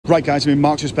Right guys, I'm in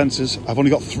Marks & Spencer's. I've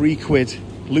only got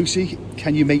 £3. Lucy,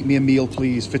 can you make me a meal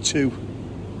please for two?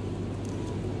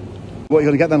 What are you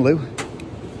going to get then, Lou?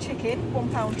 Chicken,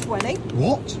 £1.20.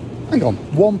 What? Hang on,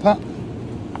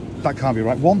 £1. That can't be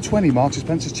right. £1.20 Marks &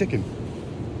 Spencer's chicken.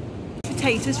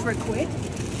 Potatoes for £1.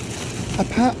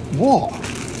 What?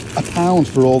 £1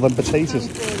 for all them potatoes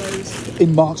For all those.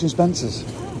 in Marks & Spencer's.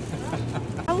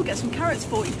 I will get some carrots,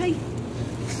 40p.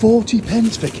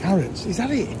 40p for carrots, is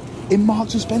that it? In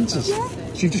Marks & Spencer's? Yeah.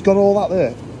 So you've just got all that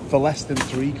there for less than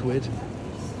 £3.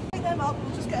 Take them up,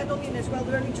 we'll just get an onion as well,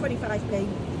 they're only 25p.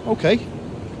 Okay.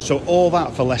 So all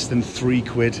that for less than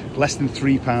 £3, less than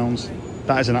 £3.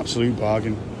 That is an absolute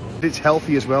bargain. It's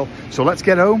healthy as well. So let's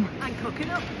get home. And cook it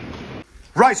up.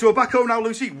 Right, so we're back home now,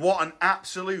 Lucy. What an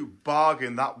absolute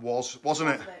bargain that was,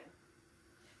 wasn't it?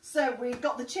 So we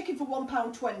got the chicken for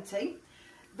 £1.20.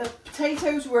 The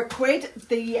potatoes were £1.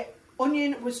 The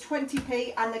onion was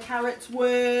 20p and the carrots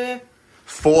were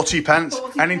 40p.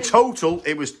 40p. And in total,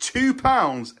 it was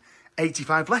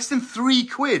 £2.85, less than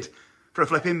 £3 for a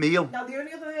flipping meal. Now the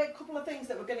only other couple of things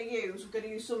that we're going to use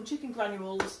some chicken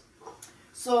granules,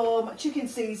 some chicken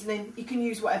seasoning, you can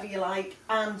use whatever you like,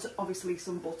 and obviously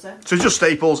some butter. So just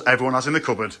staples everyone has in the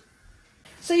cupboard.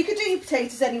 So you could do your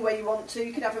potatoes any way you want to.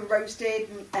 You could have them roasted,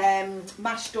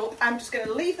 mashed up. I'm just going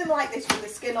to leave them like this with the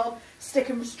skin on, stick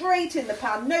them straight in the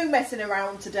pan, no messing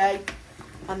around today,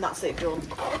 and that's it done.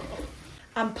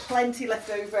 And plenty left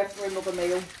over for another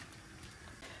meal.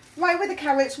 Right, with the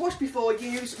carrots, wash before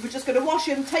use, we're just going to wash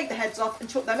them, take the heads off and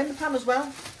chuck them in the pan as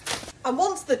well. And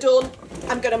once they're done,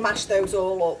 I'm going to mash those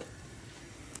all up.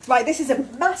 Right, this is a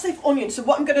massive onion, so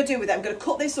what I'm going to do with it, I'm going to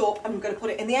cut this up, I'm going to put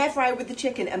it in the air fryer with the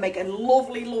chicken and make a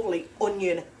lovely, lovely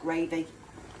onion gravy.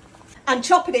 And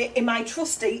chopping it in my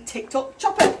trusty TikTok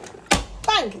chopper.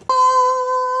 Bang!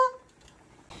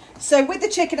 So with the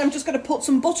chicken, I'm just going to put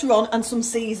some butter on and some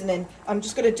seasoning. I'm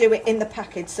just going to do it in the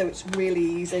package, so it's really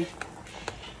easy.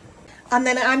 And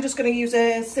then I'm just going to use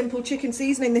a simple chicken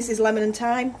seasoning. This is lemon and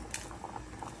thyme.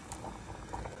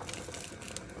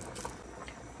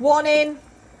 1 in.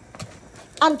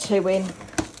 And 2 in.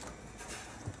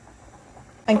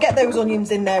 And get those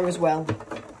onions in there as well.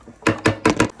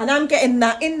 And I'm getting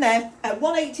that in there at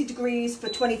 180 degrees for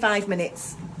 25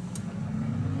 minutes.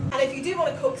 And if you do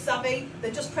want to cook savvy,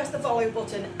 then just press the follow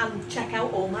button and check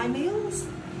out all my meals.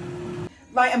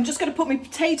 Right, I'm just going to put my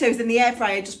potatoes in the air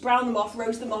fryer, just brown them off,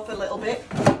 roast them off a little bit.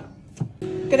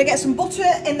 Going to get some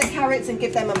butter in the carrots and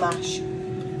give them a mash.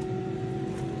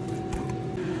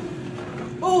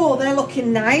 Oh, they're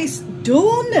looking nice.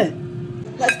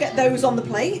 Done. Let's get those on the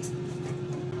plate.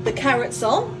 The carrots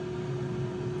on.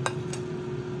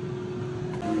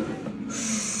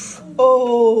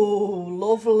 Oh,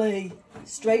 lovely.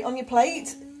 Straight on your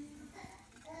plate.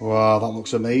 Wow, that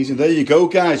looks amazing. There you go,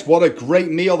 guys. What a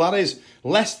great meal that is.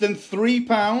 Less than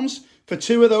 £3 for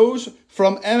two of those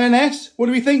from M&S. What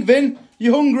do we think, Vin?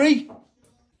 You hungry?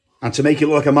 And to make it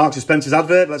look like a Marks & Spencer's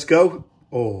advert, let's go.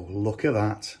 Oh, look at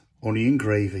that. Onion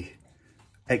gravy.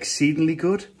 Exceedingly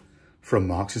good from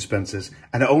Marks & Spencer's.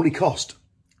 And it only cost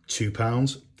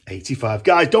 £2.85.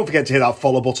 Guys, don't forget to hit that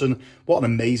follow button. What an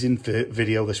amazing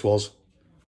video this was.